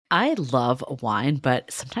I love wine,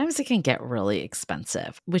 but sometimes it can get really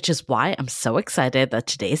expensive, which is why I'm so excited that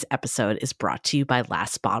today's episode is brought to you by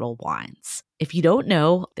Last Bottle Wines. If you don't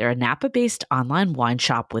know, they're a Napa-based online wine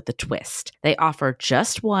shop with a twist. They offer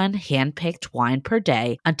just one hand-picked wine per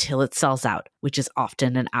day until it sells out, which is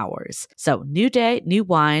often in hours. So new day, new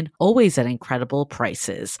wine, always at incredible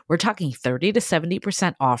prices. We're talking 30 to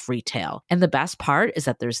 70% off retail. And the best part is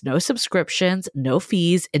that there's no subscriptions, no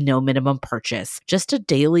fees, and no minimum purchase. Just a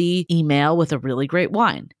daily email with a really great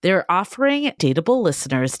wine. They're offering Dateable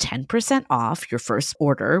listeners 10% off your first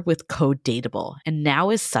order with code Dateable. And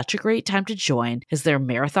now is such a great time to join as their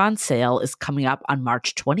marathon sale is coming up on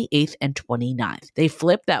March 28th and 29th. They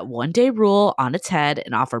flip that one-day rule on its head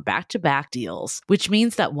and offer back-to-back deals, which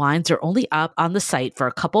means that wines are only up on the site for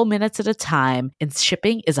a couple minutes at a time and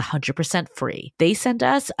shipping is 100% free. They sent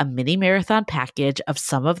us a mini marathon package of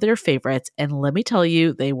some of their favorites, and let me tell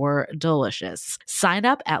you, they were delicious. Sign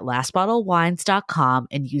up at lastbottlewines.com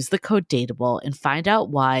and use the code Dateable and find out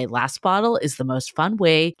why Last Bottle is the most fun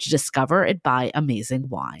way to discover and buy amazing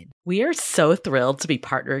wine. We are so thrilled to be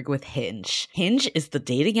partnering with Hinge. Hinge is the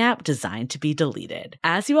dating app designed to be deleted.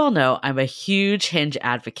 As you all know, I'm a huge Hinge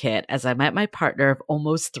advocate as I met my partner of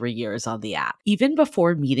almost 3 years on the app. Even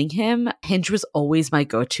before meeting him, Hinge was always my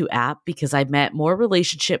go-to app because I met more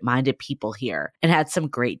relationship-minded people here and had some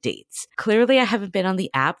great dates. Clearly, I haven't been on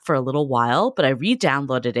the app for a little while, but I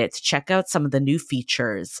re-downloaded it to check out some of the new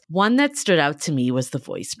features. One that stood out to me was the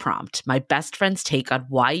voice prompt, my best friend's take on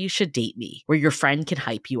why you should date me, where your friend can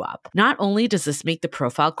hype you up. Not only does this make the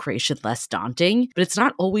profile creation less daunting, but it's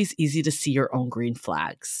not always easy to see your own green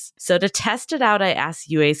flags. So to test it out, I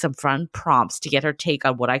asked Yue some fun prompts to get her take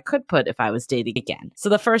on what I could put if I was dating again. So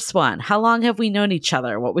the first one, how long have we known each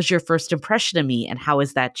other? What was your first impression of me and how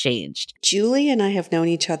has that changed? Julie and I have known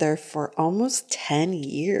each other for almost 10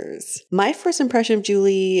 years. My first impression of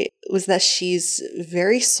Julie was that she's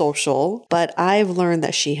very social, but I've learned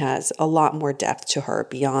that she has a lot more depth to her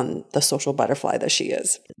beyond the social butterfly that she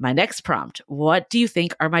is. My next prompt, what do you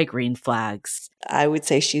think are my green flags? I would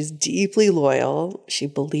say she's deeply loyal. She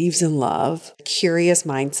believes in love, curious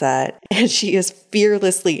mindset, and she is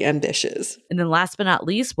fearlessly ambitious. And then last but not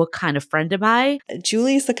least, what kind of friend am I?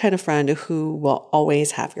 Julie is the kind of friend who will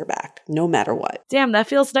always have your back, no matter what. Damn, that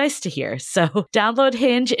feels nice to hear. So download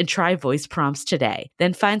Hinge and try voice prompts today.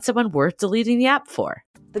 Then find someone worth deleting the app for.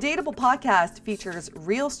 The Dateable podcast features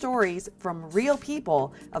real stories from real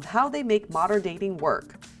people of how they make modern dating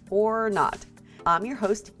work, or not. I'm your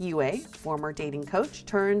host, Yue, former dating coach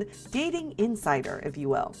turned dating insider, if you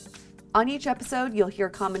will. On each episode, you'll hear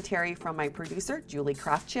commentary from my producer, Julie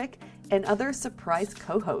Krafchick, and other surprise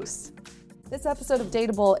co-hosts. This episode of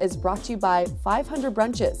Dateable is brought to you by 500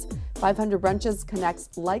 Brunches. 500 Brunches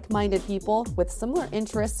connects like-minded people with similar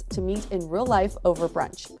interests to meet in real life over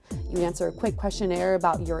brunch. You answer a quick questionnaire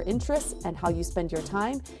about your interests and how you spend your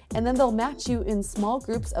time, and then they'll match you in small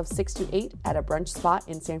groups of 6 to 8 at a brunch spot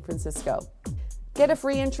in San Francisco. Get a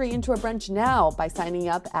free entry into a brunch now by signing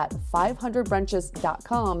up at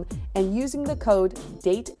 500brunches.com and using the code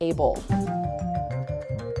DATEABLE.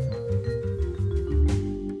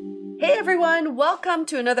 Hey everyone, welcome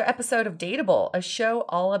to another episode of Dateable, a show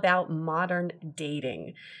all about modern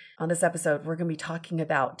dating. On this episode, we're going to be talking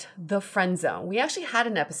about the friend zone. We actually had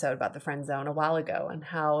an episode about the friend zone a while ago and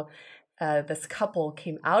how this couple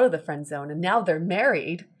came out of the friend zone and now they're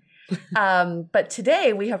married. But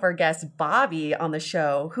today we have our guest Bobby on the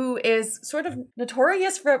show, who is sort of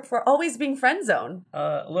notorious for always being friend zone.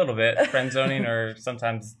 A little bit friend zoning, or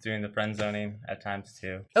sometimes doing the friend zoning at times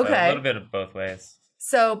too. So Okay. A little bit of both ways.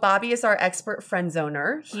 So Bobby is our expert friend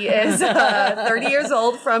zoner. He is 30 years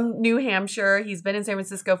old from New Hampshire. He's been in San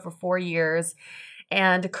Francisco for 4 years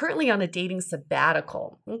and currently on a dating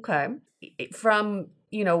sabbatical. Okay. From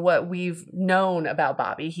what we've known about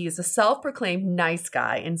Bobby, he is a self-proclaimed nice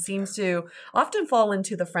guy and seems to often fall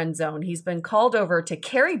into the friend zone. He's been called over to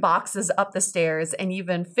carry boxes up the stairs and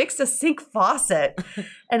even fix a sink faucet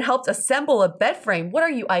and helped assemble a bed frame. What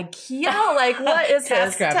are you, IKEA? Like, what is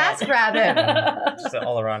this? TaskRabbit. Just an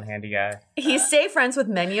all-around handy guy. He stayed friends with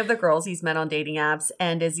many of the girls he's met on dating apps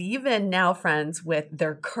and is even now friends with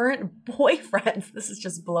their current boyfriends. This is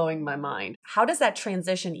just blowing my mind. How does that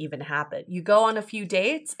transition even happen? You go on a few dates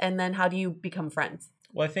and then how do you become friends?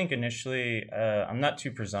 Well, I think initially I'm not too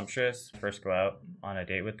presumptuous to first go out on a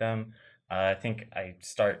date with them. I think I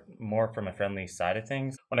start more from a friendly side of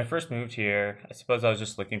things. When I first moved here, I suppose I was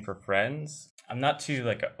just looking for friends. I'm not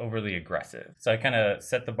too overly aggressive. So I kind of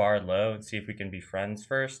set the bar low and see if we can be friends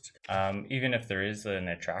first, even if there is an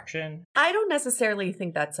attraction. I don't necessarily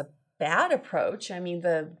think that's a bad approach. I mean,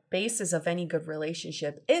 the basis of any good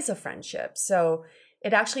relationship is a friendship. So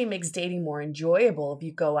it actually makes dating more enjoyable if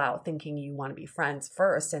you go out thinking you want to be friends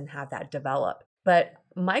first and have that develop. But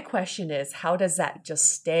my question is, how does that just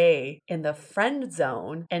stay in the friend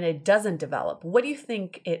zone and it doesn't develop? What do you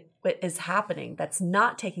think it is happening that's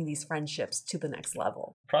not taking these friendships to the next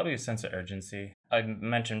level? Probably a sense of urgency. I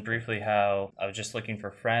mentioned briefly how I was just looking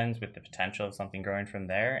for friends with the potential of something growing from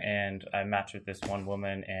there. And I matched with this one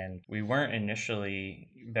woman, and we weren't initially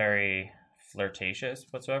very flirtatious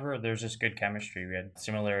whatsoever. There's just good chemistry. We had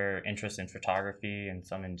similar interests in photography and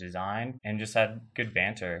some in design, and just had good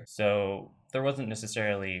banter. So there wasn't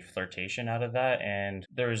necessarily flirtation out of that, and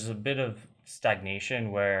there was a bit of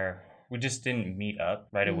stagnation where we just didn't meet up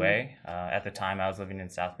right away. At the time, I was living in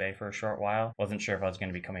South Bay for a short while. Wasn't sure if I was going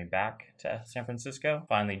to be coming back to San Francisco.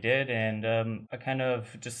 Finally did, and I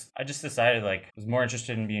just decided I was more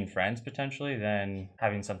interested in being friends potentially than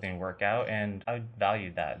having something work out, and I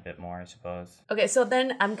valued that a bit more, I suppose. Okay, so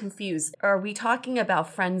then I'm confused. Are we talking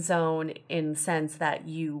about friend zone in the sense that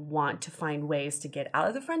you want to find ways to get out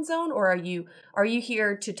of the friend zone, or are you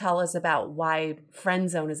here to tell us about why friend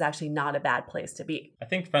zone is actually not a bad place to be? I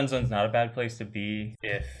think friend zone's not a bad place to be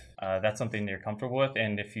if that's something you're comfortable with,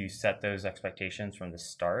 and if you set those expectations from the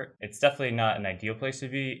start. It's definitely not an ideal place to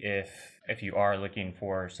be if you are looking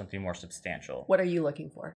for something more substantial. What are you looking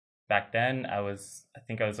for? Back then, I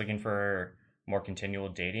think I was looking for more continual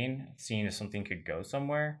dating, seeing if something could go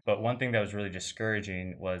somewhere. But one thing that was really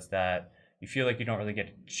discouraging was that you feel like you don't really get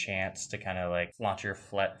a chance to kind of launch your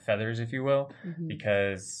feathers, if you will,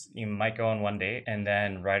 because you might go on one date and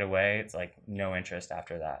then right away it's no interest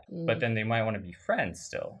after that. But then they might want to be friends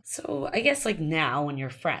still. So I guess now when you're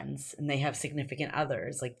friends and they have significant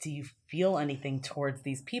others, do you feel anything towards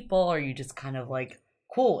these people, or are you just kind of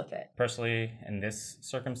cool with it? Personally, in this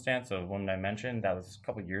circumstance, the woman I mentioned, that was a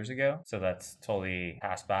couple years ago, so that's totally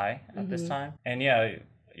passed by at this time. And yeah,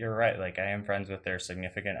 you're right. I am friends with their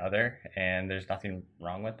significant other, and there's nothing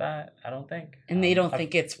wrong with that, I don't think. And they don't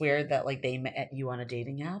think it's weird that they met you on a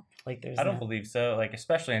dating app? I don't believe so.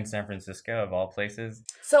 Especially in San Francisco, of all places.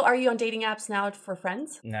 So are you on dating apps now for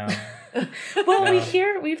friends? No. Well,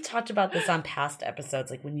 no. We've talked about this on past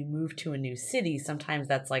episodes. When you move to a new city, sometimes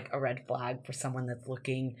that's a red flag for someone that's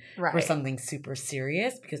looking for something super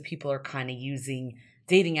serious, because people are kind of using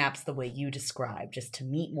dating apps the way you described, just to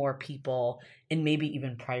meet more people and maybe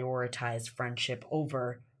even prioritize friendship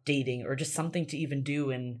over dating, or just something to even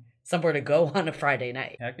do and somewhere to go on a Friday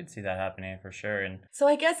night. Yeah, I could see that happening for sure. And so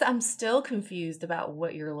I guess I'm still confused about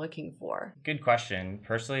what you're looking for. Good question.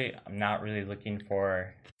 Personally, I'm not really looking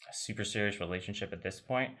for a super serious relationship at this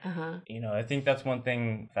point. I think that's one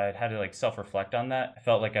thing. If I had to self-reflect on that, I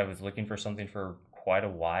felt like I was looking for something for quite a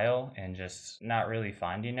while and just not really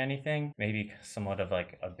finding anything. Maybe somewhat of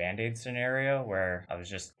a Band-Aid scenario where I was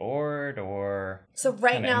just bored or so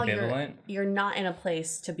right now ambivalent. You're not in a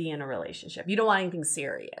place to be in a relationship. You don't want anything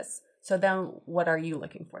serious. So then what are you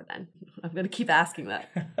looking for then? I'm going to keep asking that.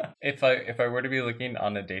 If I were to be looking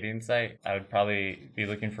on a dating site, I would probably be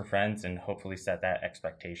looking for friends and hopefully set that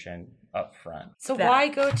expectation up front. So why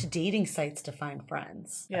go to dating sites to find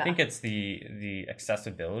friends? I think it's the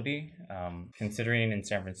accessibility. Considering in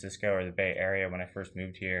San Francisco or the Bay Area when I first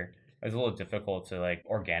moved here, it was a little difficult to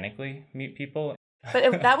organically meet people.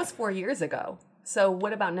 But that was 4 years ago. So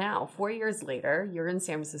what about now? 4 years later, you're in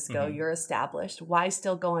San Francisco, you're established. Why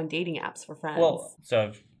still go on dating apps for friends? Well,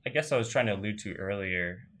 so I guess I was trying to allude to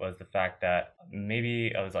earlier was the fact that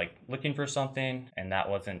maybe I was looking for something and that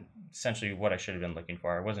wasn't essentially what I should have been looking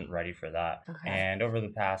for. I wasn't ready for that. And over the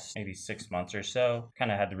past maybe 6 months or so,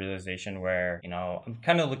 kind of had the realization where, I'm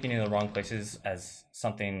kind of looking in the wrong places as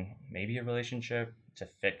something, maybe a relationship, to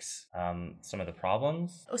fix some of the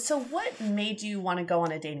problems. So what made you want to go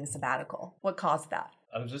on a dating sabbatical? What caused that?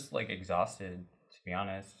 I was just exhausted, to be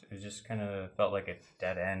honest. It just kind of felt like a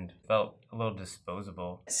dead end. Felt a little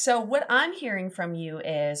disposable. So what I'm hearing from you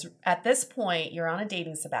is at this point, you're on a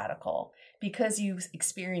dating sabbatical because you've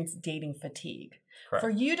experienced dating fatigue. Correct. For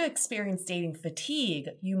you to experience dating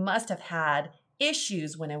fatigue, you must have had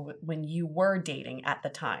issues when you were dating at the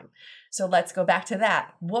time. So let's go back to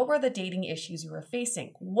that. What were the dating issues you were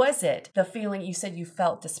facing? Was it the feeling you said you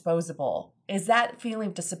felt disposable? Is that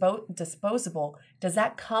feeling disposable, does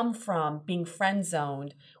that come from being friend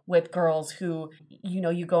zoned with girls who,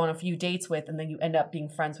 you go on a few dates with and then you end up being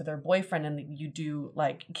friends with their boyfriend and you do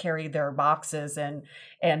carry their boxes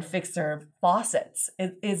and fix their faucets?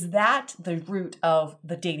 Is that the root of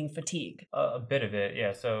the dating fatigue? A bit of it,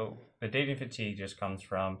 yeah. So the dating fatigue just comes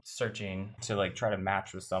from searching to try to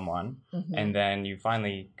match with someone. And then you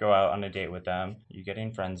finally go out on a date with them, you get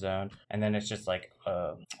in friend zone, and then it's just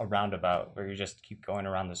a roundabout where you just keep going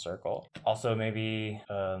around the circle. Also, maybe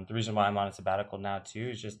honestly, the reason why I'm on a sabbatical now too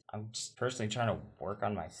is just I'm just personally trying to work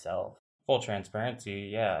on myself. Full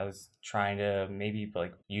transparency, yeah, I was trying to maybe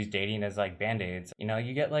like use dating as like band-aids. You know,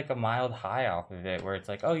 you get like a mild high off of it where it's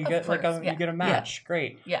like, oh, you get like you get a match,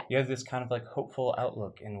 great. Yeah. You have this kind of like hopeful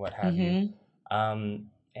outlook and what have you.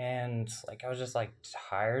 And like I was just like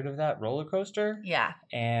tired of that roller coaster. Yeah.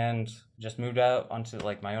 And just moved out onto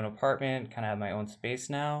like my own apartment, kind of have my own space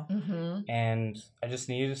now. And I just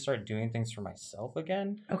needed to start doing things for myself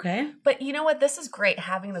again. Okay. But you know what? This is great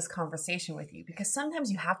having this conversation with you because sometimes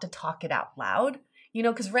you have to talk it out loud, you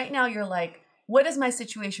know, because right now you're like, what is my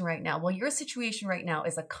situation right now? Well, your situation right now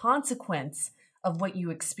is a consequence of what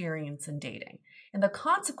you experience in dating. And the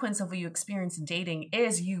consequence of what you experience in dating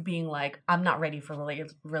is you being like, I'm not ready for a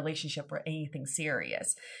relationship or anything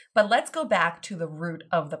serious. But let's go back to the root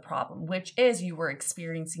of the problem, which is you were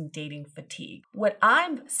experiencing dating fatigue. What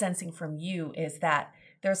I'm sensing from you is that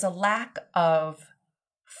there's a lack of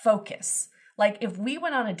focus. Like if we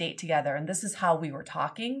went on a date together and this is how we were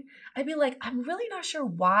talking, I'd be like, I'm really not sure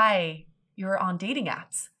why you're on dating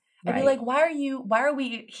apps. I'd be like, why are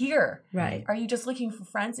we here? Right. Are you just looking for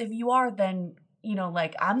friends? If you are, then, you know,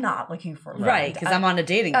 like I'm not looking for a friend. Right, because I'm on a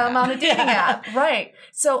dating app. I'm on a dating app. Right.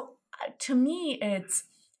 So to me,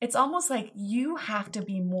 it's almost like you have to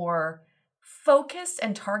be more focused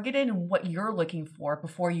and targeted in what you're looking for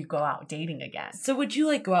before you go out dating again. So would you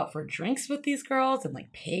like go out for drinks with these girls and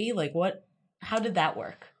like pay? Like how did that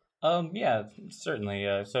work? Yeah, certainly.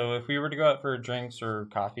 So if we were to go out for drinks or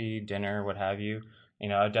coffee, dinner, what have you, you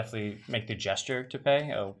know, I'd definitely make the gesture to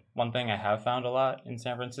pay. One thing I have found a lot in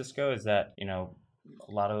San Francisco is that, you know,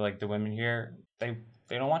 a lot of like the women here, they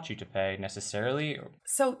don't want you to pay necessarily.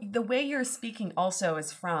 So the way you're speaking also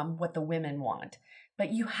is from what the women want.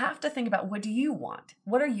 But you have to think about, what do you want?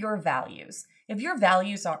 What are your values? If your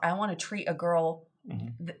values are, I want to treat a girl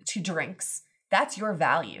to drinks, that's your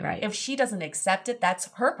value. Right. If she doesn't accept it, that's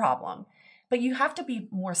her problem. But you have to be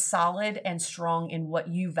more solid and strong in what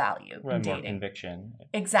you value in dating. More conviction.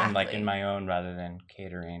 Exactly. And like in my own rather than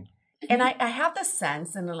catering. And I have the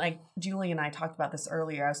sense, and like Julie and I talked about this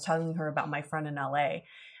earlier, I was telling her about my friend in LA.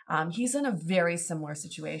 He's in a very similar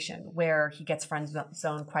situation where he gets friend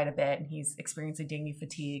zoned quite a bit and he's experiencing dating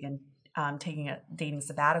fatigue and taking a dating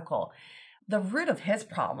sabbatical. The root of his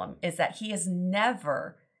problem is that he has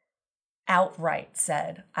never outright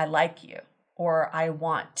said, I like you, or I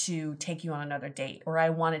want to take you on another date, or I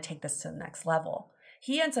want to take this to the next level.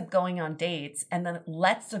 He ends up going on dates and then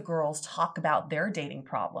lets the girls talk about their dating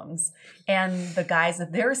problems and the guys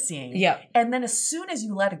that they're seeing. Yeah. And then as soon as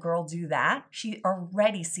you let a girl do that, she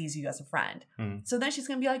already sees you as a friend. So then she's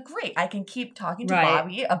going to be like, great, I can keep talking to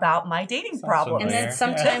Bobby about my dating problems. And then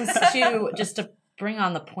sometimes too, just to bring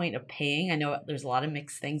on the point of paying, I know there's a lot of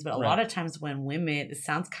mixed things, but a lot of times when women, it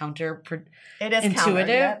sounds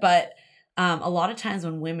counterintuitive, but a lot of times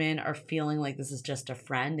when women are feeling like this is just a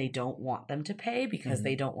friend, they don't want them to pay because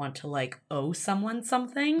they don't want to like owe someone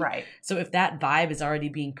something. Right. So if that vibe is already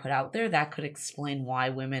being put out there, that could explain why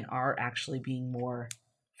women are actually being more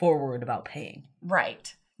forward about paying.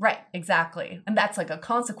 Right. Right. Exactly. And that's like a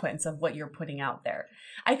consequence of what you're putting out there.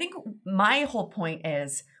 I think my whole point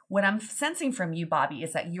is, what I'm sensing from you, Bobby,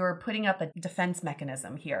 is that you're putting up a defense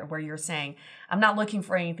mechanism here where you're saying, I'm not looking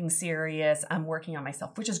for anything serious. I'm working on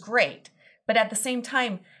myself, which is great. But at the same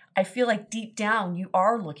time, I feel like deep down you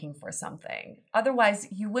are looking for something. Otherwise,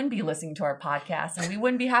 you wouldn't be listening to our podcast and we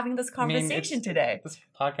wouldn't be having this conversation today. This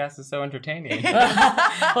podcast is so entertaining.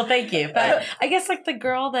 Well, thank you. But I guess like the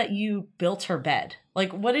girl that you built her bed,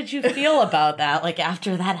 like what did you feel about that? Like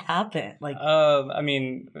after that happened? Like I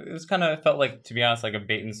mean, it was kind of felt like, to be honest, like a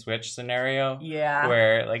bait and switch scenario. Yeah.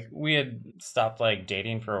 Where like we had stopped like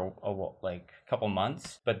dating for a couple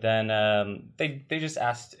months, but then they just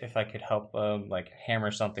asked if I could help like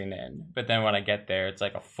hammer something in. But then when I get there, it's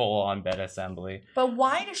like a full on bed assembly. But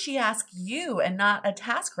why does she ask you and not a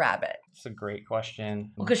TaskRabbit? It's a great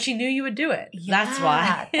question. Well, because she knew you would do it. Yeah, that's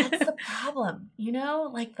why. That's the problem. You know,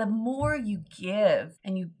 like the more you give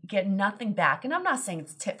and you get nothing back, and I'm not saying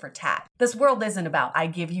it's tit for tat. This world isn't about I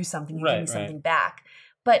give you something, you give me something back.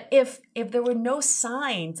 But if there were no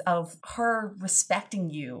signs of her respecting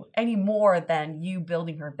you any more than you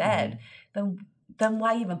building her bed, then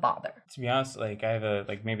why even bother? To be honest, like I have a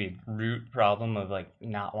maybe root problem of like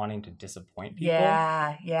not wanting to disappoint people.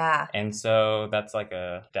 Yeah. And so that's like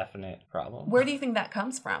a definite problem. Where do you think that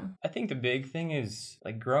comes from? I think the big thing is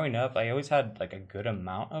like growing up, I always had like a good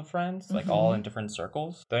amount of friends, like all in different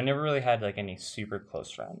circles. Though I never really had like any super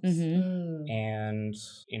close friends. And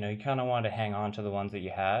you know, you kind of want to hang on to the ones that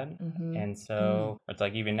you had. And so it's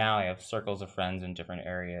like even now I have circles of friends in different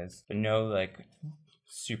areas, but no like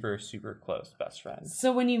super, super close best friends.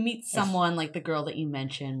 So when you meet someone like the girl that you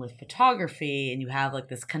mentioned with photography and you have like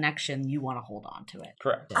this connection, you want to hold on to it.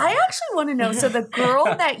 Correct. I actually want to know, so the girl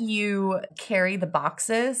that you carry the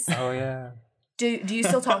boxes, Oh, yeah. do you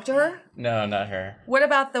still talk to her? No, not her. What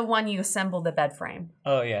about the one you assembled the bed frame?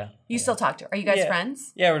 Oh, yeah. You still talk to her? Are you guys Yeah.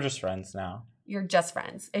 friends? Yeah, we're just friends now. You're just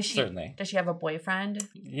friends. Is she? Certainly. Does she have a boyfriend?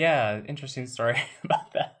 Yeah, interesting story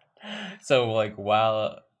about that. So, like,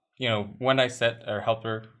 while, when I helped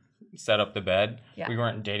her set up the bed, Yeah. we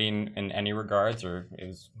weren't dating in any regards, or it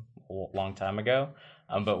was a long time ago.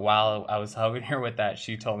 But while I was helping her with that,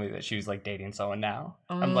 she told me that she was like dating someone now.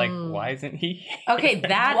 I'm like, why isn't he? Okay,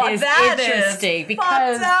 that Well, is that is interesting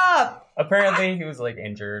because fucked up. Apparently, he was like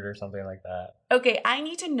injured or something like that. Okay, I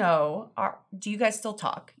need to know. Do you guys still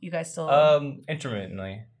talk? You guys still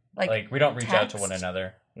Intermittently. like Like we don't reach out to one text?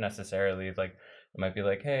 another necessarily. Like it might be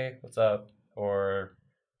like, hey, what's up? Or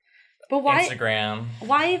but why Instagram.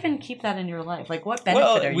 why even keep that in your life? Like what benefit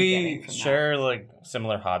Well, are you getting we from share like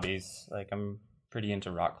similar hobbies. Like I'm pretty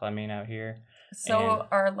into rock climbing out here. so and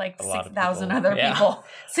are like a lot of 6,000 people. other Yeah. people. that?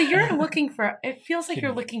 So you're looking for it feels like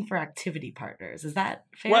you're Kidding. looking for activity partners. Is that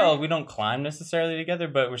fair? Well, we don't climb necessarily together,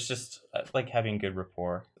 but it was just like having good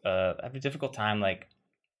rapport. I have a difficult time like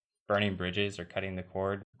burning bridges or cutting the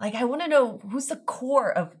cord. Like, I want to know who's the core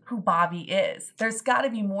of who Bobby is. There's got to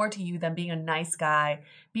be more to you than being a nice guy,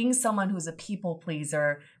 being someone who's a people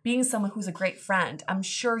pleaser, being someone who's a great friend. I'm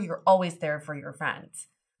sure you're always there for your friends.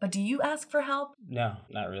 But do you ask for help? No,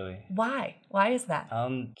 not really. Why? Why is that?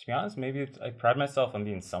 To be honest, maybe I pride myself on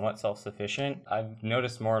being somewhat self-sufficient. I've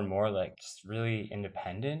noticed more and more like just really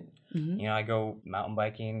independent. Mhm. I go mountain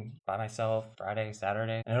biking by myself Friday,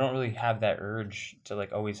 Saturday, and I don't really have that urge to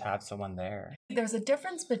like always have someone there. There's a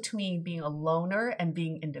difference between being a loner and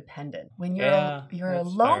being independent. When you're Yeah, you're a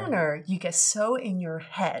that's fair. loner, you get so in your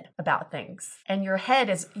head about things. And your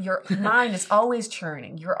mind is always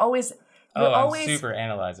churning. You're I'm always super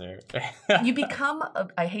analyzer. you become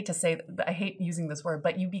I hate using this word,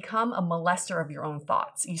 but you become a molester of your own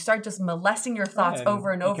thoughts. You start just molesting your thoughts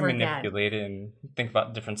over and over you can again. manipulate it and think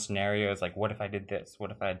about different scenarios, like what if I did this?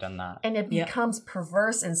 What if I had done that? And it Yeah. becomes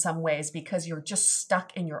perverse in some ways because you're just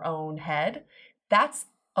stuck in your own head. That's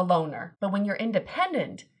a loner. But when you're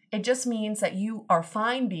independent, it just means that you are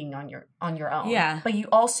fine being on your own. Yeah. But you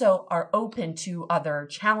also are open to other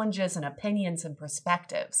challenges and opinions and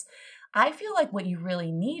perspectives. I feel like what you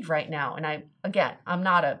really need right now, and I'm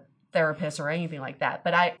not a therapist or anything like that,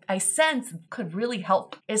 but I sense could really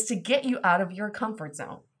help is to get you out of your comfort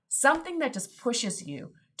zone. Something that just pushes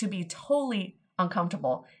you to be totally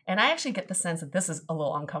uncomfortable. And I actually get the sense that this is a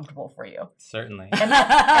little uncomfortable for you. Certainly. And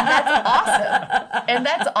that's awesome. And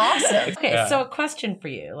that's awesome. Okay, Yeah. so a question for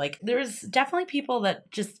you. Like there's definitely people that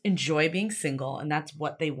just enjoy being single and that's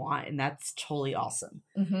what they want and that's totally awesome.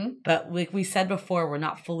 Mm-hmm. But like we said before, we're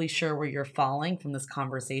not fully sure where you're falling from this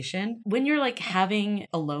conversation. When you're like having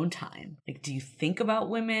alone time, like do you think about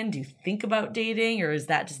women? Do you think about dating? Or is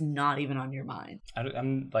that just not even on your mind?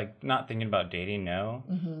 I'm like not thinking about dating, no.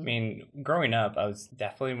 Mm-hmm. I mean, growing up, I was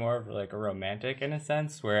definitely more of like a romantic in a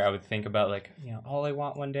sense where I would think about like, all I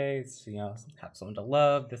want one day is, have someone to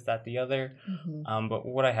love, this, that, the other. Mm-hmm. But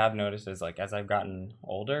what I have noticed is like as I've gotten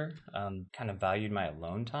older, kind of valued my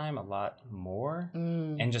alone time a lot more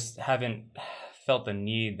and just haven't felt the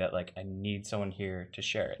need that like I need someone here to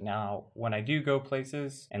share it. Now, when I do go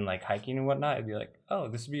places and like hiking and whatnot, I'd be like, oh,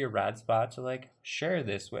 this would be a rad spot to like share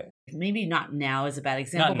this with. Maybe not now is a bad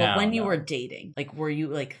example, Not but now, when you no. were dating, like were you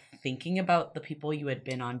like thinking about the people you had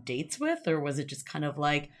been on dates with, or was it just kind of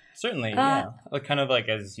like Certainly, yeah. Like kind of like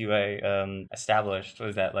as you established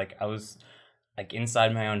was that like I was like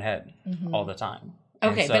inside my own head Mm-hmm. all the time.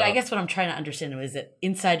 okay, And but I so- guess what I'm trying to understand is it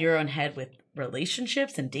inside your own head with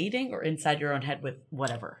relationships and dating, or inside your own head with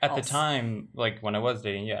whatever at the else? time, like when I was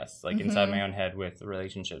dating, yes, like inside Mhm. my own head with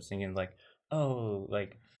relationships, thinking like, oh,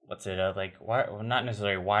 like what's it like? Why? Well, not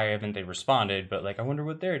necessarily why haven't they responded, but like I wonder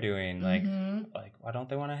what they're doing. Like, Mhm. like why don't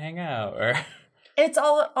they want to hang out? Or It's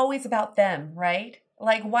always about them, right?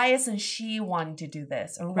 Like, why isn't she wanting to do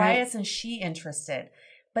this? Or why Right. isn't she interested?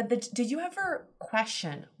 But did you ever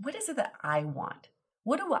question, what is it that I want?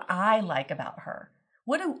 What do I like about her?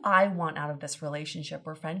 What do I want out of this relationship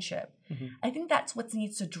or friendship? Mhm. I think that's what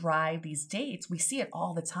needs to drive these dates. We see it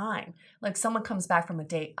all the time. Like someone comes back from a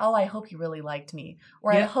date, oh, I hope he really liked me.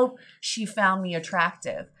 Or I Yeah. hope she found me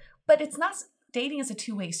attractive. But it's not, dating is a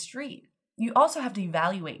two-way street. You also have to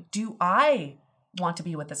evaluate, do I want to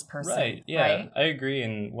be with this person. Right. Yeah, right? I agree.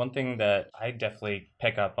 And one thing that I definitely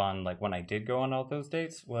pick up on, like when I did go on all those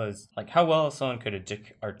dates, was like how well someone could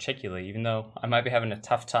articulate, even though I might be having a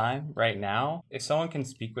tough time right now. If someone can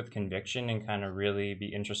speak with conviction and kind of really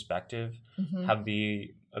be introspective, have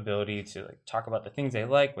the ability to like talk about the things they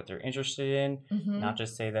like, what they're interested in, not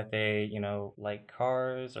just say that they, like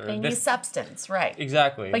cars or they need substance, right?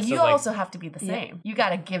 Exactly. But So, you like, also have to be the same. You got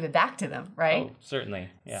to give it back to them, right? Oh, certainly.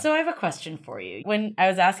 Yeah. So I have a question for you. When I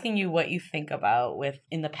was asking you what you think about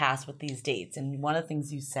in the past with these dates, and one of the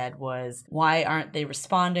things you said was, why aren't they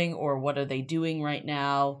responding, or what are they doing right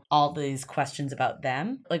now? All these questions about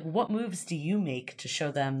them. Like, what moves do you make to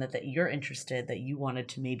show them that you're interested, that you wanted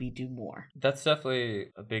to maybe do more? That's definitely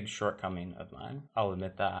a big shortcoming of mine. I'll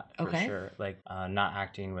admit that for sure. Like not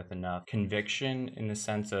acting with enough conviction in the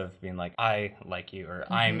sense of being like, I like you, or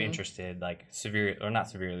I'm interested, like severely, or not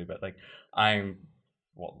severely, but like I'm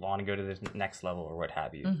want to go to this next level or what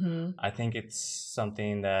have you. I think it's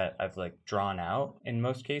something that I've like drawn out in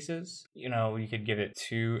most cases. You could give it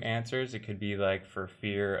two answers. It could be like for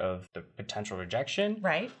fear of the potential rejection,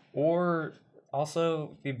 Right. or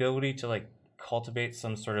also the ability to like cultivate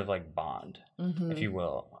some sort of like bond, if you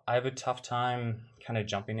will. I have a tough time kind of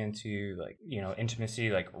jumping into like,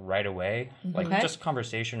 intimacy like right away, like just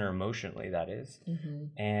conversation or emotionally, that is.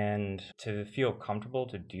 And to feel comfortable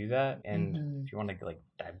to do that, and if you want to like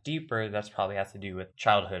dive deeper, that's probably has to do with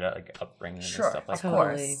childhood, like upbringing and stuff like of that.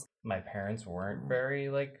 course. My parents weren't very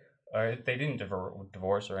like, or they didn't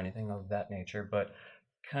divorce or anything of that nature, but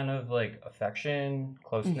kind of like affection,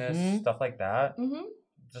 closeness, stuff like that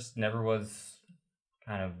just never was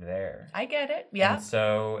kind of there. I get it. Yeah. And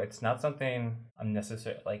so it's not something I'm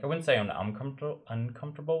necessarily, like, I wouldn't say I'm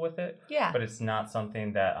uncomfortable with it. Yeah. But it's not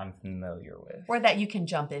something that I'm familiar with. Or that you can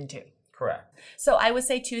jump into. Correct. So I would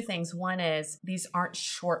say two things. One is these aren't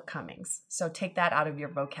shortcomings. So take that out of your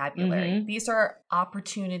vocabulary. These are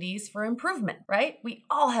opportunities for improvement, right? We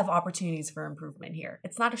all have opportunities for improvement here.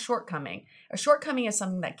 It's not a shortcoming. A shortcoming is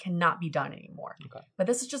something that cannot be done anymore. Okay. But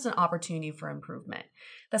this is just an opportunity for improvement.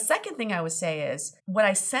 The second thing I would say is what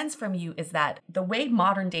I sense from you is that the way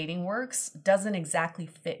modern dating works doesn't exactly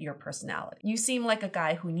fit your personality. You seem like a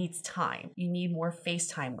guy who needs time. You need more face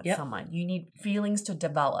time with someone. You need feelings to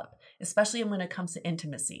develop, especially when it comes to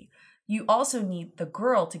intimacy. You also need the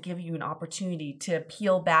girl to give you an opportunity to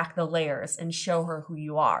peel back the layers and show her who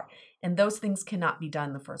you are. And those things cannot be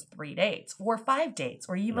done the first 3 dates or 5 dates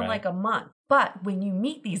or even like a month. But when you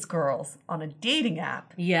meet these girls on a dating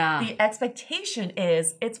app, the expectation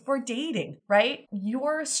is it's for dating, right?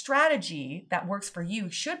 Your strategy that works for you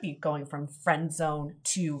should be going from friend zone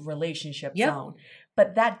to relationship zone.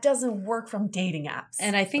 But that doesn't work from dating apps.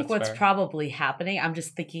 And I think That's what's fair. probably happening, I'm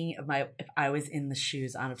just thinking of if I was in the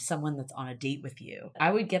shoes of someone that's on a date with you, I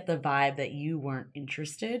would get the vibe that you weren't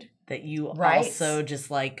interested, that you also just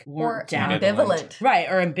like weren't down. Ambivalent. Right,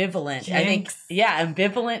 or ambivalent. Jinx. I think,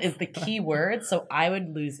 ambivalent is the key word. So I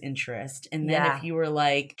would lose interest. And then if you were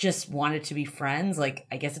like, just wanted to be friends, like,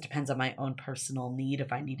 I guess it depends on my own personal need,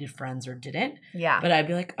 if I needed friends or didn't. Yeah. But I'd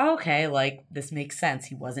be like, okay, like, this makes sense.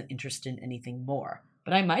 He wasn't interested in anything more.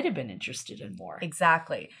 But I might have been interested in more.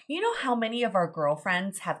 Exactly. You know how many of our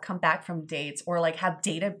girlfriends have come back from dates or like have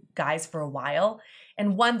dated guys for a while?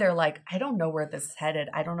 And one, they're like, I don't know where this is headed.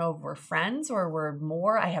 I don't know if we're friends or we're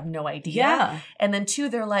more. I have no idea. Yeah. And then two,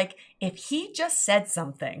 they're like, if he just said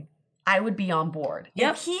something, I would be on board.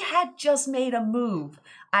 Yep. If he had just made a move,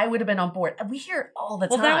 I would have been on board. We hear it all the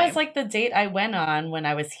time. Well, that was like the date I went on when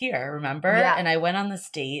I was here, remember? Yeah. And I went on this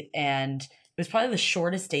date, and it was probably the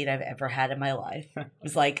shortest date I've ever had in my life. It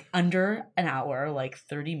was like under an hour, like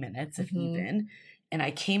 30 minutes, if even. And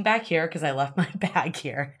I came back here because I left my bag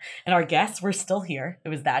here. And our guests were still here. It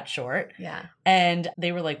was that short. Yeah. And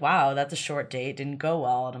they were like, wow, that's a short date. Didn't go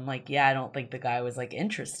well. And I'm like, yeah, I don't think the guy was like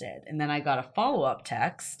interested. And then I got a follow-up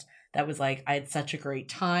text that was like, I had such a great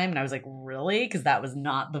time. And I was like, really? Because that was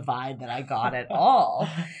not the vibe that I got at all.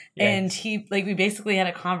 And he, like, we basically had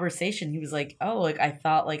a conversation. He was like, oh, like, I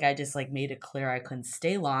thought, like, I just, like, made it clear I couldn't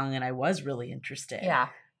stay long. And I was really interested. Yeah.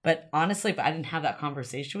 But honestly, if I didn't have that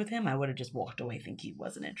conversation with him, I would have just walked away thinking he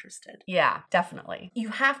wasn't interested. Yeah, definitely. You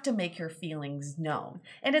have to make your feelings known.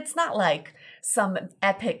 And it's not like some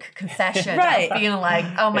epic confession of being like,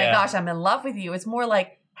 oh my gosh, I'm in love with you. It's more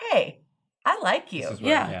like, hey, I like you.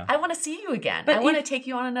 I want to see you again. But I want to take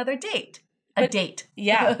you on another date. A date.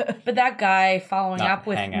 Yeah. But that guy following up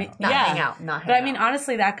with me. Not hang out. But I mean,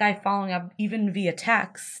 honestly, that guy following up even via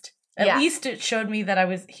text, at least it showed me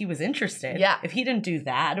that he was interested. Yeah. If he didn't do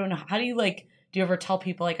that, I don't know. How do you do you ever tell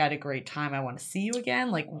people like, I had a great time, I want to see you again?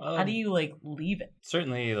 Like, how do you like leave it?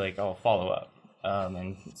 Certainly, like, I'll follow up.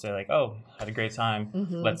 and say like, oh, had a great time,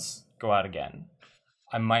 Mm-hmm. let's go out again.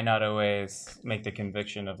 I might not always make the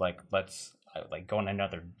conviction of like, let's like go on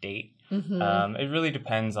another date. Mm-hmm. It really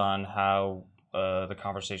depends on how the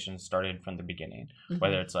conversation started from the beginning.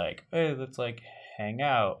 Whether it's like, hey, let's like hang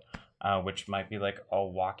out, which might be like a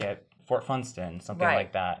walk at Fort Funston, something Right.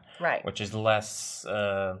 like that, Right. which is less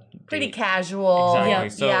Pretty date- Casual. Exactly. Yeah.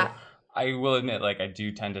 So yeah. I will admit, like, I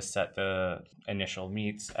do tend to set the initial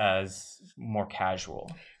meets as more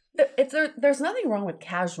casual. There's nothing wrong with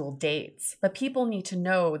casual dates, but people need to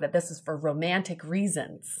know that this is for romantic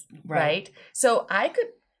reasons, right? So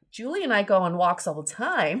Julie and I go on walks all the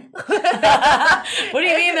time. What do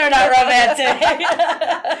you mean they're not romantic?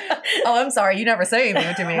 Oh, I'm sorry. You never say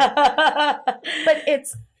anything to me. But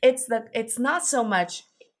it's not so much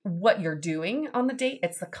what you're doing on the date,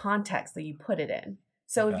 it's the context that you put it in.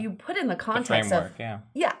 So if you put in the The context framework, of,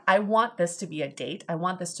 yeah. I want this to be a date, I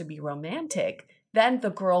want this to be romantic, then the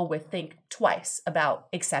girl would think twice about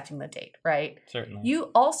accepting the date, right? Certainly.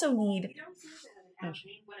 You also need...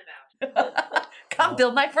 Come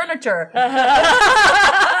build my furniture.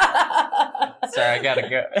 Sorry, I gotta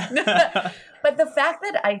go. But the fact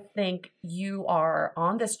that I think you are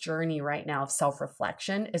on this journey right now of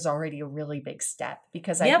self-reflection is already a really big step,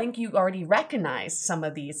 because I Yep. think you already recognize some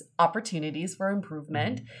of these opportunities for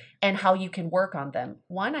improvement and how you can work on them.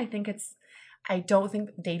 One, I don't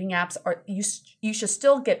think dating apps are, you should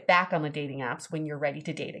still get back on the dating apps when you're ready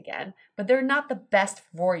to date again, but they're not the best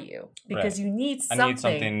for you because Right. you need I something, need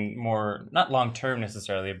something more, not long term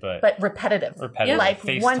necessarily, but repetitive. repetitive. Like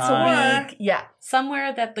once a FaceTime. week. Yeah.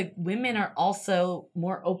 Somewhere that the women are also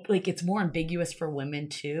more like it's more ambiguous for women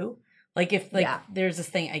too. Like if like Yeah. there's this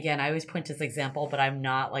thing again, I always point to this example, but I'm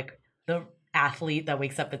not like the athlete that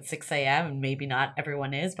wakes up at 6 a.m. and maybe not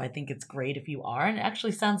everyone is, but I think it's great if you are. And it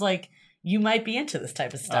actually sounds like you might be into this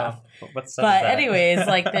type of stuff. What stuff But is that? anyways,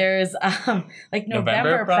 like there's like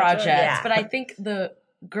November November projects. project? Yeah. But I think the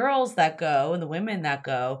girls that go and the women that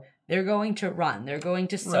go, they're going to run. They're going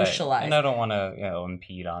to Right. socialize. And I don't want to,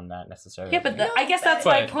 impede on that necessarily. Yeah, but I guess that's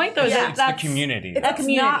my But point though. It's, Is it's that's the community. It's a That's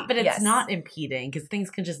community, not, but it's yes. not impeding because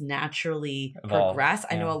things can just naturally Evolve, progress.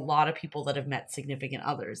 I know yeah. a lot of people that have met significant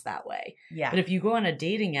others that way. Yeah. But if you go on a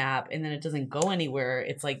dating app and then it doesn't go anywhere,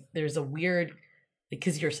 it's like there's a weird,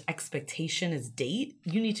 because your expectation is date.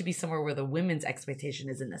 You need to be somewhere where the women's expectation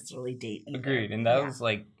isn't necessarily date. Either. Agreed. And that Yeah. was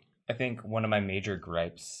like, I think one of my major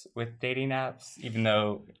gripes with dating apps, even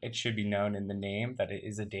though it should be known in the name that it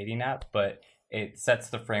is a dating app, but it sets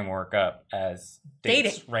the framework up as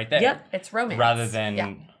dates Dating. right there. Yep. It's romance. Rather than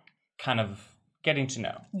Yeah. kind of getting to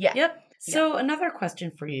know. Yeah. Yep. So another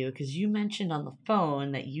question for you, because you mentioned on the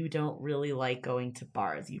phone that you don't really like going to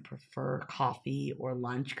bars. You prefer coffee or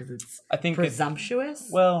lunch because it's I think presumptuous.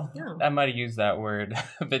 well, No. I might have used that word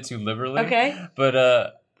a bit too liberally. Okay. But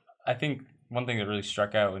I think one thing that really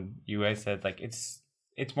struck out when UA said like it's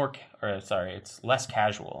less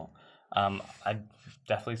casual. I'm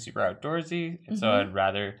definitely super outdoorsy, and so I'd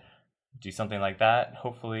rather do something like that.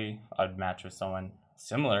 Hopefully, I'd match with someone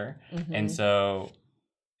similar, and so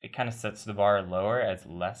it kind of sets the bar lower as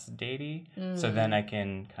less datey. So then I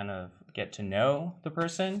can kind of get to know the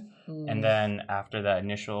person, and then after that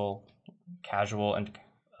initial casual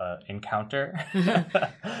encounter,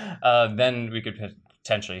 then we could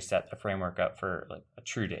potentially set the framework up for like a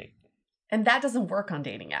true date. And that doesn't work on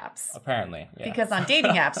dating apps. Apparently, yeah. Because on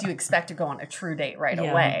dating apps, you expect to go on a true date right Yeah.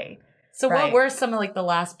 away. So Right. what were some of like the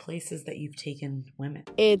last places that you've taken women?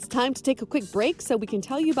 It's time to take a quick break so we can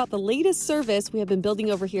tell you about the latest service we have been building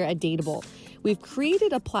over here at Dateable. We've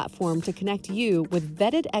created a platform to connect you with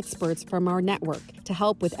vetted experts from our network to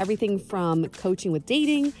help with everything from coaching with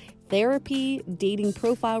dating, therapy, dating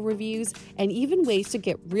profile reviews, and even ways to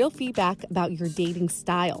get real feedback about your dating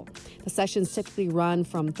style. The sessions typically run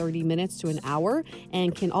from 30 minutes to an hour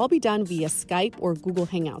and can all be done via Skype or Google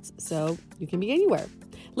Hangouts, so you can be anywhere.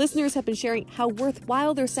 Listeners have been sharing how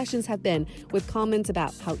worthwhile their sessions have been with comments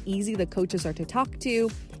about how easy the coaches are to talk to,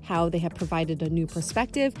 how they have provided a new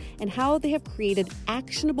perspective, and how they have created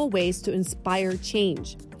actionable ways to inspire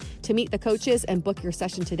change. To meet the coaches and book your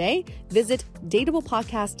session today, visit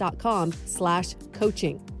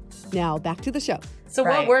dateablepodcast.com/coaching. Now back to the show. So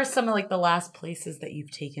Right. what were some of like the last places that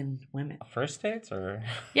you've taken women? First dates or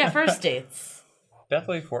Yeah, first dates.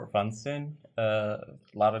 definitely Fort Funston. A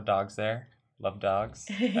lot of dogs there. Love dogs.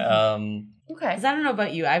 Okay. Because I don't know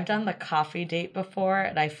about you, I've done the coffee date before,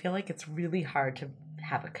 and I feel like it's really hard to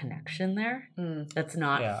have a connection there. That's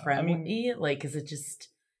not Yeah, I friendly. mean- Like, is it just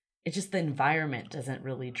the environment doesn't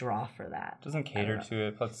really draw for that. Doesn't cater to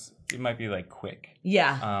it. Plus, it might be like quick.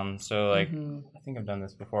 Yeah. So like I think I've done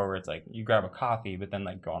this before where it's like you grab a coffee, but then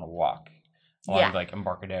like go on a walk. along like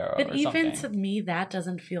Embarcadero But or even something. to me, that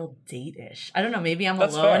doesn't feel date-ish. I don't know. Maybe I'm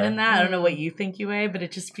That's alone fair. in that. I don't know what you think, Yue, but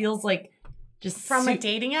it just feels like just From a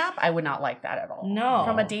dating app, I would not like that at all. No.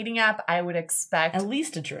 From a dating app, I would expect at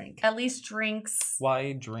least a drink. at least drinks.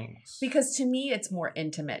 Why drinks? Because to me, it's more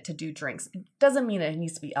intimate to do drinks. It doesn't mean it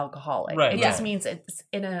needs to be alcoholic. Right, It just right. means it's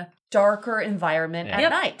in a darker environment Yeah. at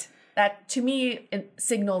Yep. night. That, to me, it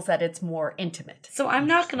signals that it's more intimate. So I'm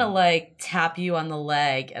not gonna like tap you on the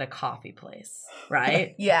leg at a coffee place,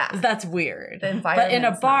 right? Yeah. That's weird. The But in a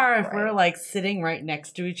environment's bar, not if we're right. like sitting right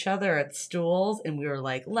next to each other at stools and we were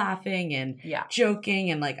like laughing and Yeah. joking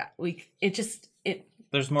and like it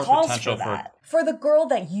There's more calls potential for that. For the girl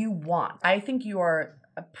that you want, I think you are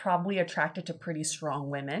probably attracted to pretty strong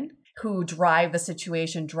women who drive the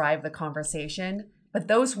situation, drive the conversation. But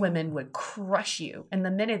those women would crush you. And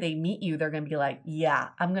the minute they meet you, they're going to be like, yeah,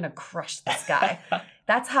 I'm going to crush this guy.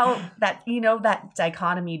 That's how that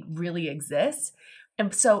dichotomy really exists.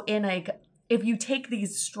 And so if you take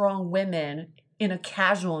these strong women in a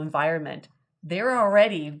casual environment, they're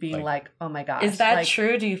already being like, oh my gosh. Is that like,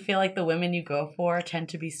 true? Do you feel like the women you go for tend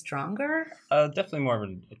to be stronger? Definitely more of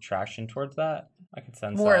an attraction towards that. I could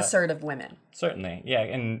sense more that. assertive women? Certainly, yeah.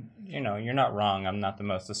 And, you're not wrong. I'm not the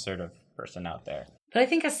most assertive person out there. But I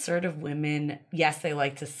think assertive women, yes, they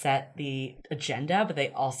like to set the agenda, but they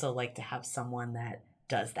also like to have someone that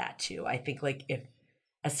does that too. I think like if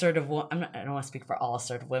assertive, I don't want to speak for all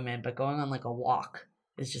assertive women, but going on like a walk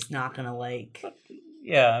is just not going to like.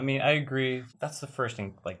 Yeah, I mean, I agree. That's the first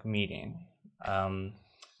thing, like meeting.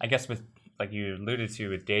 I guess with, like you alluded to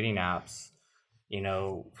with dating apps,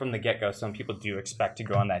 from the get-go, some people do expect to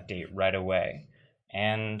go on that date right away.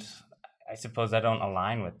 And I suppose I don't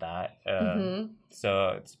align with that. So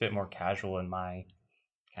it's a bit more casual in my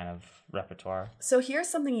kind of repertoire. So here's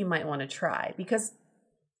something you might want to try, because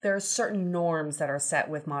there are certain norms that are set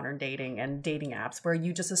with modern dating and dating apps where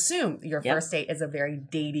you just assume your Yep. first date is a very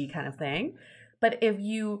datey kind of thing. But if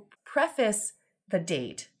you preface the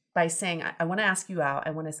date by saying, I want to ask you out,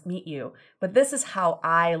 I want to meet you, but this is how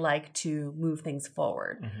I like to move things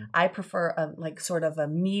forward. I prefer a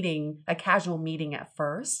meeting, a casual meeting at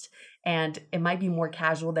first. And it might be more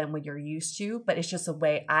casual than what you're used to, but it's just a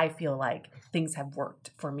way I feel like things have worked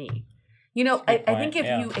for me. I think if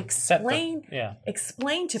you explain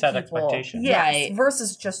to Set people, expectations. yes, Right.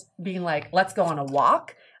 versus just being like, let's go on a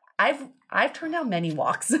walk. I've turned down many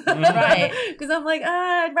walks, Right. Because I'm like,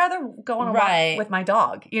 I'd rather go on a Right. walk with my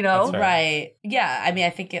dog, That's fair. Right. Yeah. I mean, I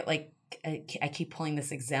think it like, I keep pulling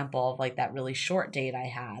this example of like that really short date I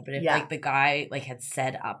had, but if Yeah. like the guy like had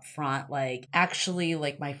said up front, like actually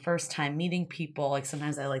like my first time meeting people, like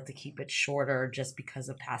sometimes I like to keep it shorter just because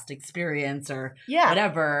of past experience or Yeah.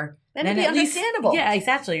 whatever. Then it'd be at least- understandable. Yeah,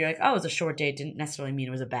 exactly. You're like, oh, it was a short date. Didn't necessarily mean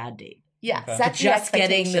it was a bad date. Yeah, Okay. set the Just getting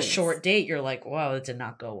the expectations. short date, you're like, whoa, it did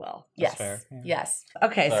not go well. Yes, fair, yeah. yes.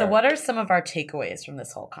 Okay, so Fair. what are some of our takeaways from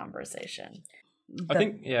this whole conversation? I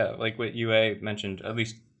think, like what Yue mentioned, at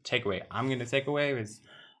least takeaway I'm going to take away is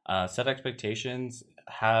set expectations,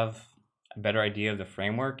 have a better idea of the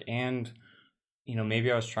framework, and,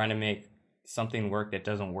 maybe I was trying to make something work that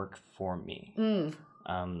doesn't work for me.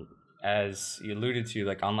 As you alluded to,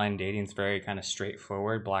 like online dating is very kind of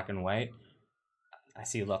straightforward, black and white. I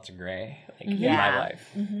see lots of gray in Yeah. my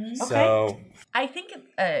life. Mm-hmm. So I think,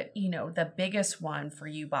 the biggest one for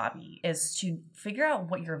you, Bobby, is to figure out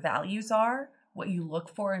what your values are, what you look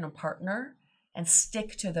for in a partner, and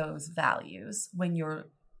stick to those values when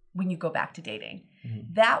you go back to dating.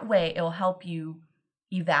 Mhm. That way, it'll help you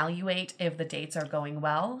evaluate if the dates are going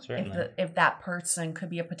well, Certainly. if that person could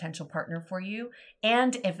be a potential partner for you,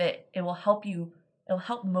 and if it will help you, it'll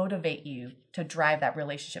help motivate you to drive that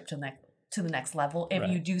relationship to the next level if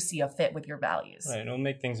you Right. do see a fit with your values. right, it'll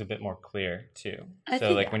make things a bit more clear too. I So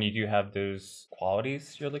think- like when you do have those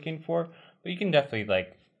qualities you're looking for, but you can definitely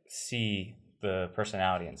like see the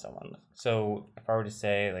personality in someone. So if I were to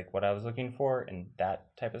say like what I was looking for in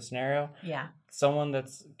that type of scenario, Yeah. someone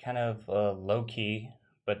that's kind of low key,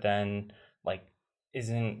 but then like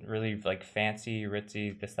isn't really like fancy,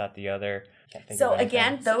 ritzy, this, that, the other. Can't think So of anything.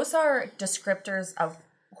 again, those are descriptors of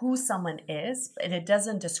who someone is, and it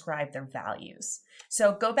doesn't describe their values.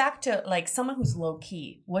 So go back to like someone who's low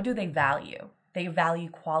key. What do they value? They value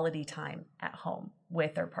quality time at home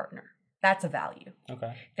with their partner. That's a value.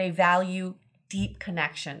 Okay. They value deep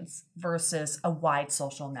connections versus a wide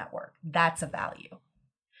social network. That's a value.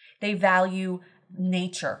 They value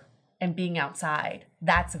nature and being outside.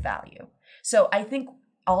 That's a value. So I think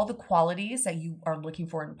all the qualities that you are looking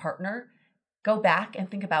for in a partner, go back and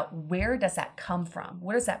think about where does that come from?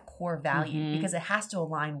 Where is that core value? Mhm. Because it has to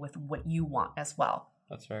align with what you want as well.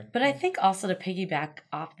 That's fair. But I think also to piggyback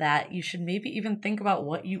off that, you should maybe even think about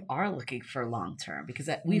what you are looking for long term, because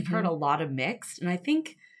we've heard a lot of mixed. And I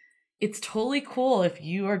think it's totally cool if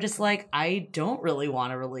you are just like, I don't really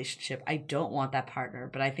want a relationship. I don't want that partner.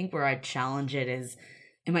 But I think where I challenge it is,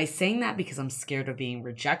 am I saying that because I'm scared of being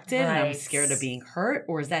rejected and I'm scared of being hurt?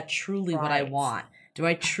 Or is that truly what I want? Do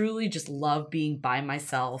I truly just love being by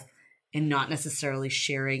myself and not necessarily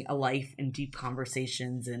sharing a life and deep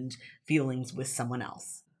conversations and feelings with someone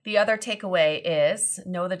else? The other takeaway is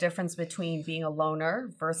know the difference between being a loner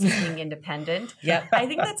versus being independent. Yep. I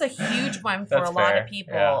think that's a huge one for That's a lot fair. of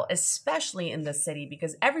people, especially in the city,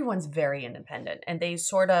 because everyone's very independent and they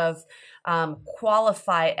sort of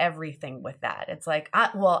qualify everything with that. It's like,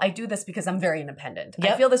 I do this because I'm very independent.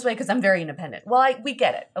 I feel this way because I'm very independent. Well, we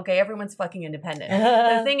get it. Okay, everyone's fucking independent.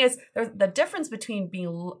 The thing is, the difference between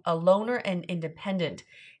being a loner and independent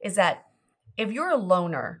is that if you're a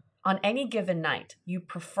loner, on any given night, you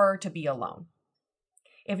prefer to be alone.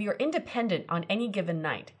 If you're independent on any given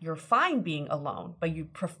night, you're fine being alone, but you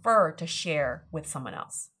prefer to share with someone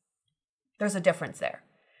else. There's a difference there.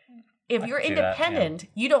 If you're independent,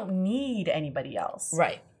 you don't need anybody else.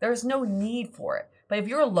 Right. There's no need for it. But if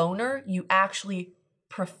you're a loner, you actually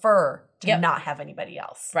prefer to not have anybody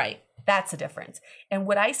else. Right. That's the difference. And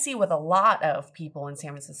what I see with a lot of people in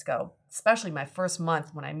San Francisco, especially my first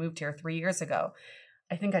month when I moved here 3 years ago,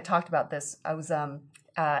 I think I talked about this. I was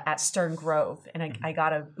at Stern Grove and I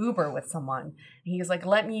got an Uber with someone. And he was like,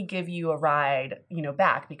 let me give you a ride,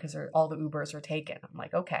 back because all the Ubers were taken. I'm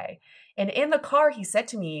like, okay. And in the car, he said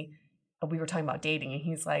to me, we were talking about dating, and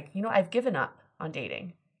he's like, I've given up on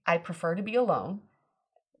dating. I prefer to be alone,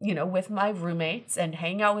 with my roommates and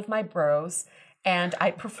hang out with my bros. And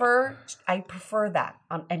I prefer that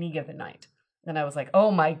on any given night. And I was like,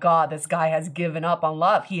 oh my God, this guy has given up on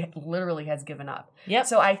love. He literally has given up. Yep.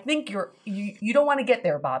 So I think you don't want to get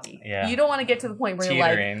there, Bobby. Yeah. You don't want to get to the point where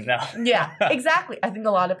Teetering. you're like, No. yeah, exactly. I think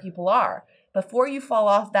a lot of people are. Before you fall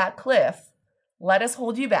off that cliff, let us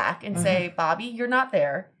hold you back and say, Bobby, you're not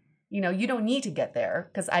there. You don't need to get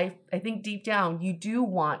there, because I think deep down you do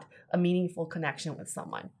want a meaningful connection with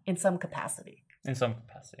someone in some capacity. In some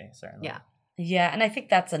capacity, certainly. Yeah. Yeah, and I think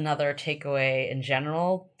that's another takeaway in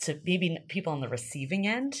general to maybe people on the receiving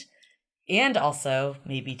end, and also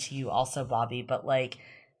maybe to you also, Bobby, but like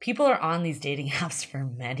people are on these dating apps for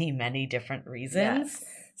many, many different reasons. Yes.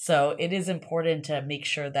 So it is important to make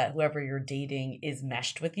sure that whoever you're dating is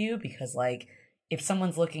meshed with you, because like if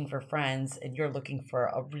someone's looking for friends and you're looking for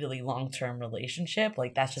a really long-term relationship,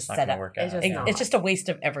 like that's just It's not set gonna up. work out. It's just a waste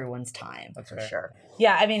of everyone's time. That's for fair. sure.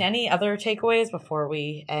 Yeah, I mean, any other takeaways before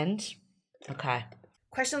we end? Okay.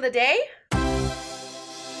 Question of the day?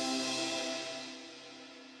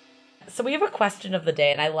 So we have a question of the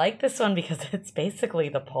day, and I like this one because it's basically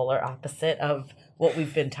the polar opposite of what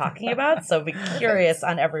we've been talking about. So be curious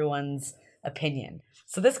on everyone's opinion.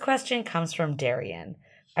 So this question comes from Darian.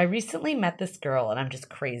 I recently met this girl and I'm just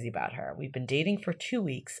crazy about her. We've been dating for 2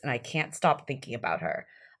 weeks and I can't stop thinking about her.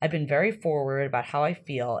 I've been very forward about how I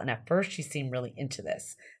feel, and at first she seemed really into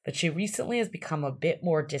this, but she recently has become a bit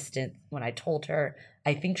more distant when I told her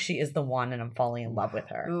I think she is the one and I'm falling in love with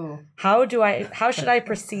her. Ooh. How should I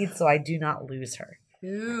proceed so I do not lose her?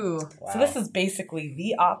 Ooh. So this is basically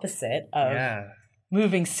the opposite of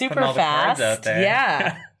moving super Putting all the cards fast. out there.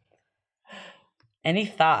 Yeah. Any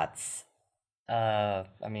thoughts? I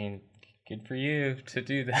mean, good for you to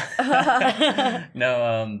do that.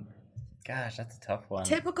 No, gosh, that's a tough one.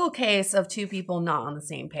 Typical case of two people not on the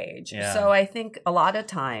same page. Yeah. So I think a lot of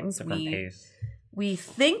times Different pace. we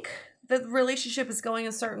think the relationship is going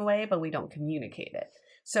a certain way, but we don't communicate it.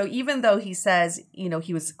 So even though he says,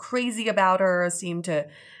 he was crazy about her,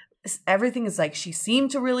 everything is like she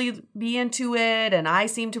seemed to really be into it and I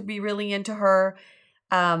seemed to be really into her.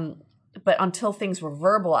 But until things were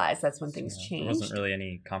verbalized, that's when things changed. There wasn't really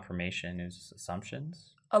any confirmation. It was just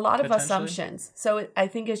assumptions. A lot of potentially? assumptions. So I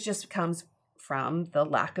think it just comes from the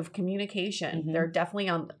lack of communication. Mm-hmm. They're definitely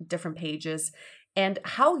on different pages. And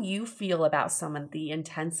how you feel about someone, the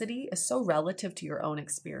intensity is so relative to your own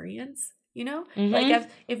experience. Mm-hmm. Like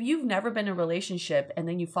if you've never been in a relationship and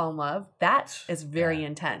then you fall in love, that is very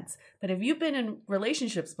intense. But if you've been in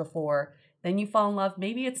relationships before, then you fall in love,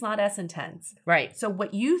 maybe it's not as intense. Right. So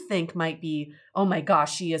what you think might be, oh my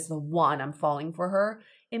gosh, she is the one, I'm falling for her.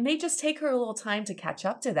 It may just take her a little time to catch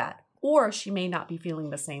up to that. Or she may not be feeling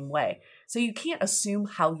the same way. So you can't assume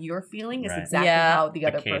how you're feeling is Right. exactly how the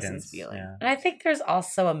other cadence, person's feeling. yeah. And I think there's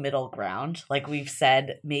also a middle ground. Like we've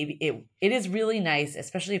said, maybe it is really nice,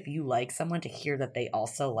 especially if you like someone, to hear that they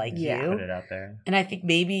also like Yeah. you. Put it out there. And I think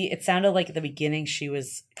maybe it sounded like at the beginning she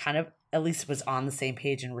was kind of, at least was on the same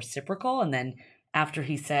page and reciprocal. And then after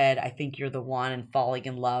he said, I think you're the one, and falling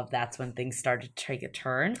in love, that's when things started to take a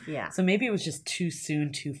turn. Yeah. So maybe it was just too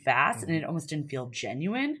soon, too fast, and it almost didn't feel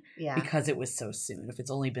genuine because it was so soon. If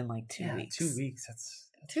it's only been like 2 weeks. 2 weeks, that's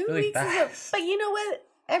 2 really weeks fast. but you know what?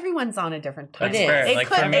 Everyone's on a different time. That's fair. It Like,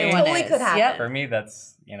 could, for me- it totally could happen. Yep. For me,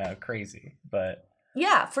 that's, crazy. But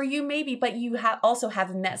Yeah, for you maybe, but you also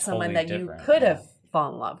have met someone Totally that you different, could yeah. have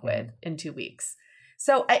fallen in love with in 2 weeks.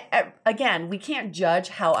 So again, we can't judge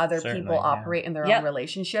how other Certainly, people yeah. operate in their own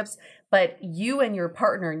relationships, but you and your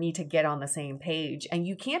partner need to get on the same page, and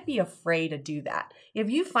you can't be afraid to do that. If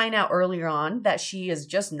you find out earlier on that she is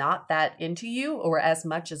just not that into you or as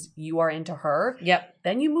much as you are into her,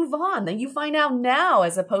 then you move on. Then you find out now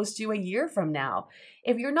as opposed to a year from now.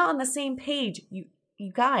 If you're not on the same page,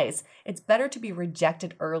 you guys, it's better to be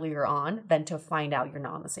rejected earlier on than to find out you're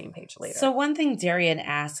not on the same page later. So one thing Darian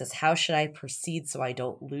asks is, how should I proceed so I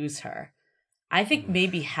don't lose her? I think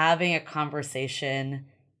maybe having a conversation,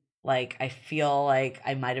 like, I feel like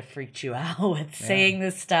I might have freaked you out with saying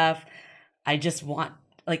this stuff. I just want,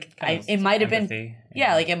 like, it might have been,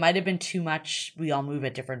 like, it might have been too much. We all move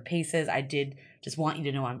at different paces. I did just want you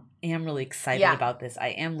to know I am really excited about this. I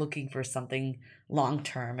am looking for something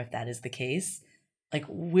long-term, if that is the case. Like,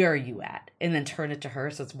 where are you at? And then turn it to her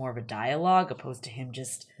so it's more of a dialogue opposed to him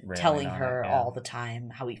just telling her all the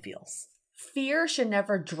time how he feels. Fear should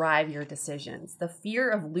never drive your decisions. The fear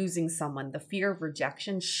of losing someone, the fear of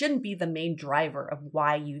rejection shouldn't be the main driver of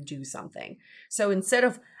why you do something. So instead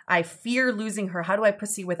of, I fear losing her, how do I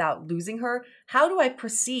proceed without losing her? How do I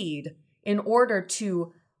proceed in order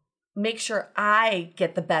to make sure I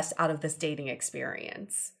get the best out of this dating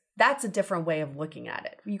experience? That's a different way of looking at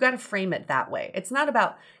it. You got to frame it that way. It's not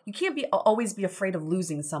about, you can't always be afraid of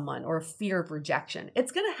losing someone or fear of rejection.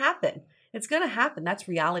 It's going to happen. It's going to happen. That's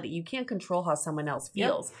reality. You can't control how someone else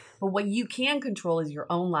feels. But what you can control is your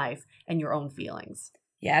own life and your own feelings.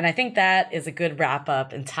 Yeah, and I think that is a good wrap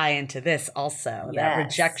up and tie into this also. That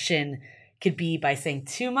rejection could be by saying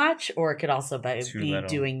too much, or it could also be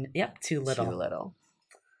doing too little. Too little.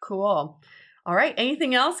 Cool. All right.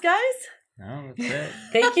 Anything else, guys? No, that's it.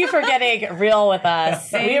 Thank you for getting real with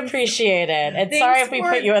us. We appreciate it. And sorry if we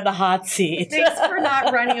put you in the hot seat. Thanks for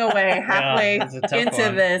not running away halfway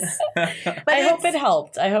into this. But I hope it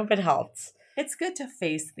helped. It's good to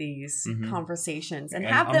face these conversations and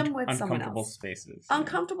have them with someone else.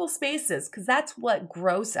 Uncomfortable spaces, because that's what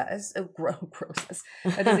grows us. Grows us.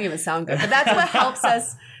 That doesn't even sound good, but that's what helps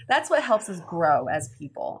us. That's what helps us grow as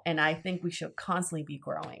people. And I think we should constantly be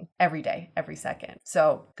growing every day, every second.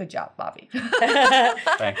 So good job, Bobby.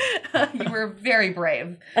 Thanks. You were very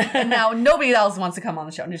brave. And now nobody else wants to come on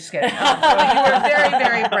the show. I'm just kidding. So you were very,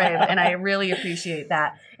 very brave. And I really appreciate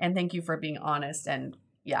that. And thank you for being honest and,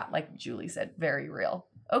 yeah, like Julie said, very real.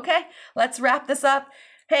 Okay, let's wrap this up.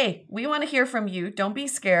 Hey, we want to hear from you. Don't be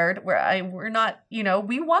scared. We're not,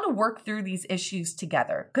 we want to work through these issues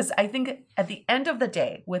together. Because I think at the end of the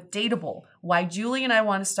day, with Dateable, why Julie and I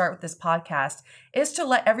want to start with this podcast is to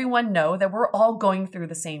let everyone know that we're all going through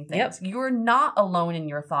the same things. You're not alone in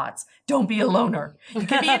your thoughts. Don't be a loner. You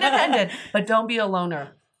can be independent, but don't be a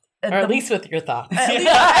loner. Or at least with your thoughts. At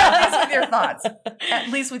least with your thoughts. At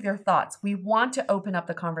least with your thoughts. We want to open up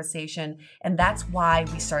the conversation, and that's why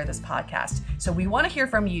we started this podcast. So we want to hear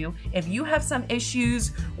from you. If you have some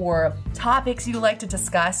issues or topics you'd like to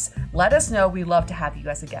discuss, let us know. We'd love to have you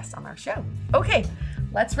as a guest on our show. Okay,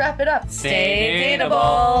 let's wrap it up. Stay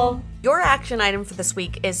dateable. Your action item for this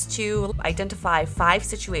week is to identify 5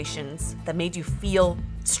 situations that made you feel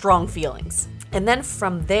strong feelings. And then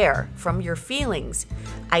from there, from your feelings,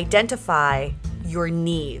 identify your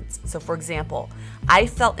needs. So for example, I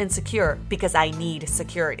felt insecure because I need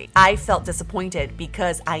security. I felt disappointed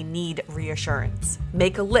because I need reassurance.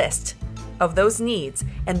 Make a list of those needs,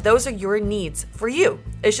 and those are your needs for you.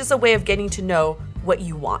 It's just a way of getting to know what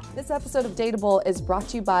you want. This episode of Dateable is brought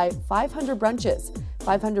to you by 500 Brunches.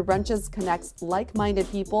 500 Brunches connects like-minded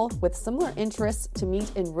people with similar interests to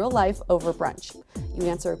meet in real life over brunch. You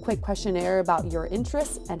answer a quick questionnaire about your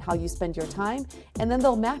interests and how you spend your time, and then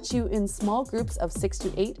they'll match you in small groups of 6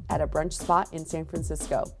 to 8 at a brunch spot in San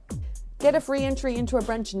Francisco. Get a free entry into a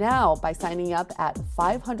brunch now by signing up at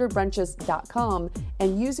 500brunches.com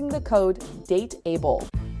and using the code DATEABLE.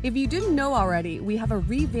 If you didn't know already, we have a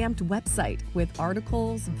revamped website with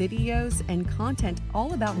articles, videos, and content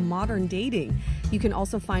all about modern dating. You can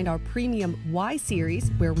also find our premium Why series,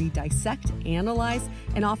 where we dissect, analyze,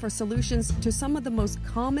 and offer solutions to some of the most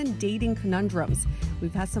common dating conundrums.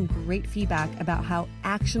 We've had some great feedback about how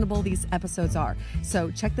actionable these episodes are, so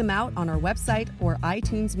check them out on our website or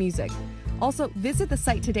iTunes Music. Also, visit the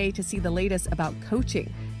site today to see the latest about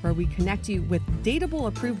coaching. where we connect you with Dateable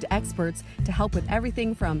approved experts to help with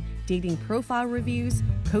everything from dating profile reviews,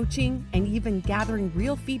 coaching, and even gathering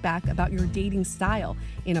real feedback about your dating style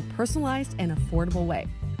in a personalized and affordable way.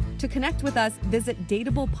 To connect with us, visit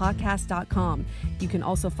dateablepodcast.com. You can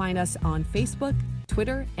also find us on Facebook,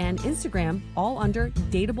 Twitter, and Instagram, all under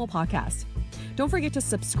Dateable Podcast. Don't forget to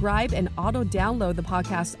subscribe and auto-download the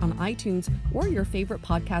podcast on iTunes or your favorite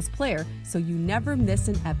podcast player so you never miss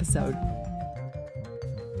an episode.